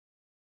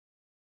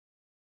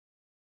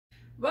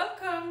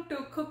Welcome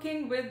to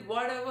Cooking with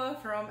Whatever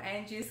from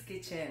Angie's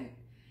Kitchen.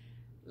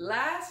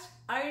 Last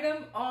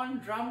item on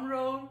drum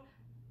roll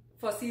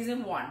for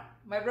season 1.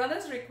 My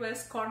brother's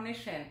request,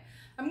 Cornish hen.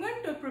 I'm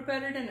going to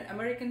prepare it in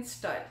American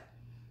style,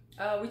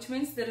 which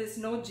means there is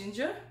no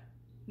ginger,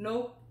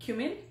 no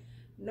cumin,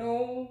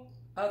 no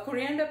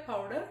coriander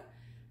powder.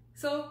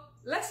 So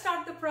let's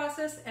start the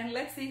process and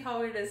let's see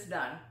how it is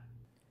done.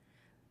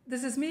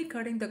 This is me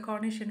cutting the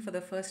Cornish hen for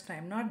the first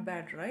time. Not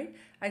bad, right?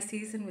 I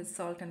season with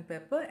salt and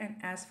pepper, and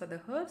as for the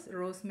herbs,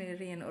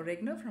 rosemary and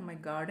oregano from my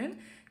garden,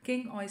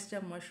 king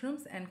oyster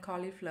mushrooms and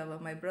cauliflower.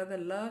 My brother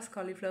loves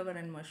cauliflower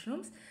and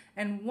mushrooms,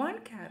 and 1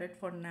 carrot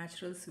for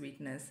natural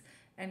sweetness.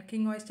 And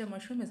king oyster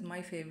mushroom is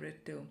my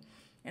favorite too.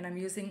 And I'm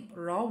using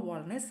raw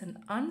walnuts and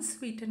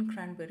unsweetened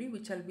cranberry,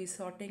 which I'll be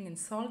sauteing in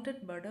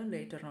salted butter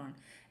later on.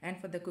 And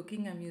for the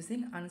cooking, I'm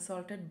using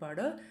unsalted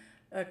butter,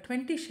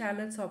 20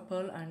 shallots or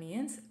pearl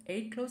onions,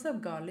 8 cloves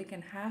of garlic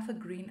and half a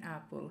green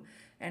apple,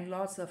 and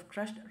lots of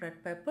crushed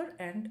red pepper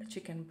and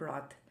chicken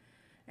broth.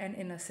 And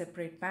in a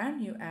separate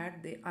pan, you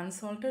add the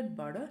unsalted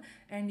butter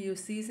and you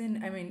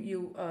season,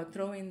 you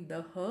throw in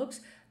the herbs,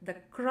 the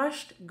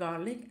crushed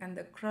garlic and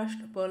the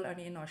crushed pearl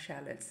onion or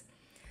shallots.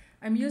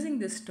 I'm using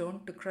this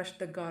stone to crush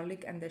the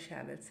garlic and the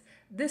shallots.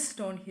 This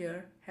stone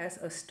here has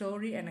a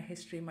story and a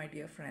history, my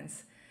dear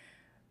friends.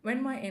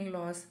 When my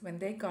in-laws, when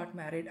they got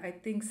married, I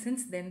think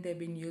since then they've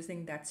been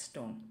using that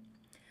stone.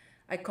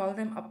 I call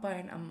them Appa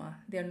and Amma.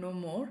 They are no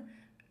more,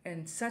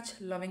 and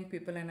such loving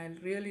people, and I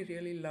really,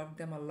 really loved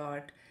them a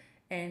lot.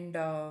 And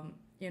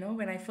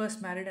when I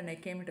first married and I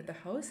came into the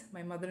house,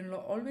 my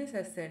mother-in-law always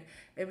has said,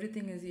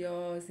 everything is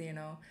yours,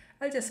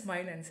 I'll just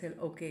smile and say,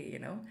 okay,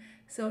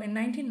 So in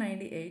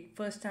 1998,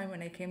 first time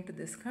when I came to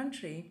this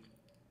country,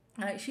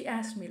 she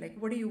asked me, like,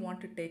 what do you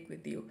want to take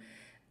with you?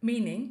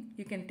 Meaning,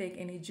 you can take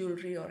any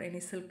jewelry or any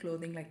silk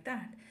clothing like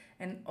that.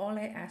 And all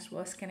I asked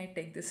was, can I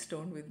take this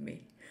stone with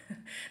me?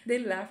 They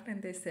laughed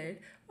and they said,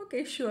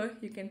 okay, sure,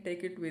 you can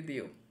take it with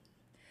you.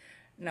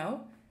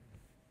 Now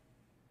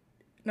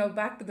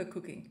back to the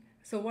cooking.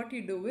 So what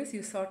you do is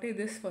you saute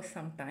this for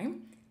some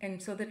time, and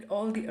so that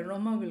all the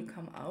aroma will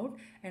come out,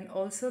 and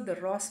also the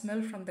raw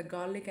smell from the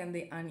garlic and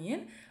the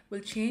onion will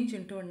change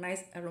into a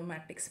nice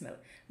aromatic smell.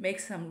 Make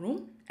some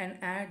room and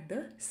add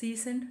the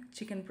seasoned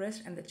chicken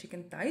breast and the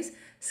chicken thighs,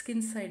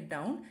 skin side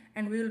down,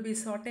 and we will be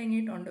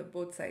sauteing it on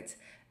both sides.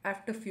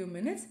 After a few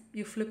minutes,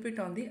 you flip it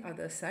on the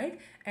other side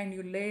and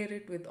you layer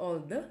it with all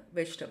the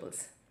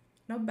vegetables.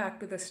 Now back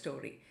to the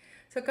story.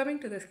 So coming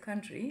to this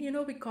country,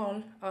 we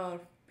call our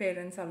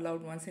parents, our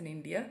loved ones in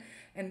India,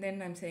 and then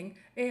I'm saying,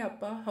 hey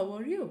Appa, how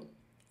are you?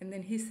 And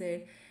then he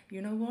said,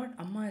 you know what,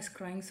 Amma is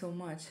crying so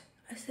much.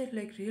 I said,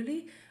 like,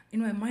 really?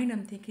 In my mind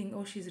I'm thinking,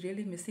 oh, she's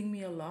really missing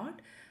me a lot.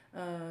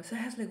 So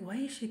I was like, why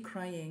is she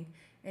crying?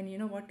 And you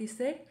know what he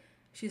said?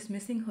 She's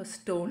missing her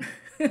stone.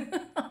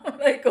 I'm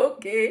like,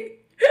 okay.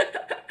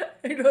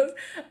 It was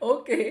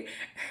okay.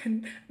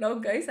 And now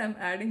guys, I'm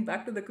adding,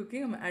 back to the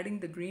cooking, I'm adding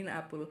the green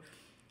apple.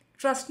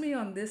 Trust me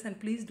on this, and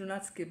please do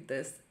not skip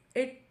this.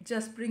 It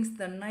just brings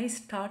the nice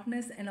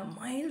tartness and a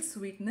mild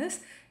sweetness,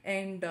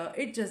 and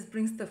it just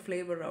brings the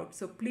flavor out.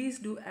 So please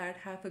do add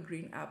half a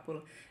green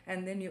apple,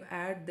 and then you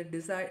add the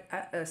desired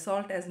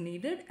salt as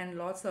needed and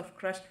lots of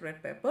crushed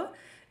red pepper.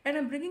 And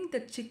I'm bringing the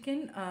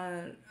chicken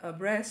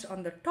breast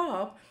on the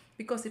top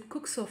because it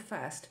cooks so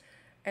fast.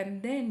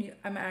 And then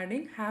I'm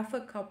adding half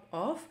a cup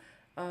of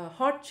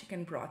hot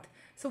chicken broth.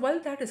 So while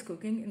that is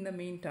cooking, in the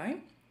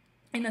meantime,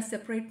 in a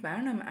separate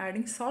pan, I'm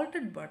adding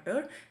salted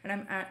butter,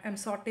 and I'm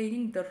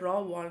sauteing the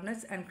raw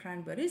walnuts and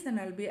cranberries, and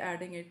I'll be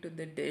adding it to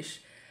the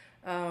dish.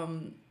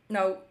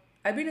 Now,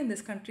 I've been in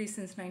this country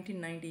since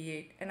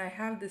 1998, and I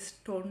have this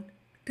stone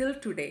till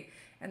today.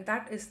 And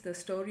that is the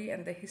story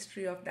and the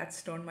history of that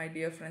stone, my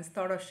dear friends.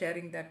 Thought of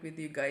sharing that with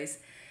you guys.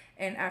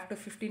 And after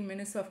 15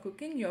 minutes of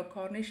cooking, your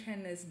Cornish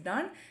hen is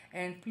done,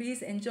 and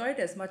please enjoy it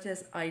as much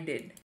as I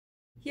did.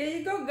 Here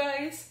you go,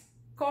 guys.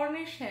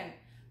 Cornish hen.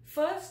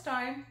 First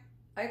time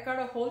I cut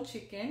a whole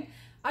chicken.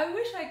 I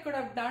wish I could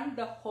have done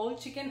the whole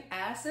chicken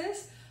as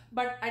is,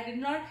 but I did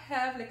not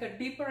have like a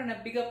deeper and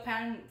a bigger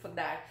pan for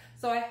that.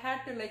 So I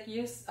had to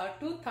use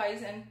 2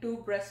 thighs and 2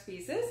 breast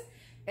pieces,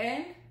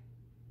 and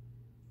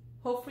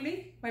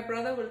hopefully my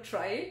brother will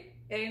try it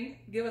and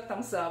give a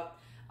thumbs up.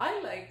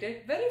 I liked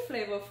it, very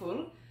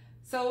flavorful.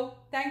 So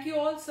thank you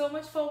all so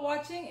much for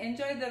watching.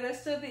 Enjoy the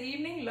rest of the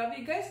evening. Love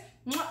you guys.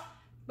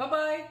 Bye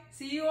bye.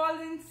 See you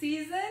all in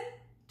season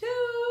 2.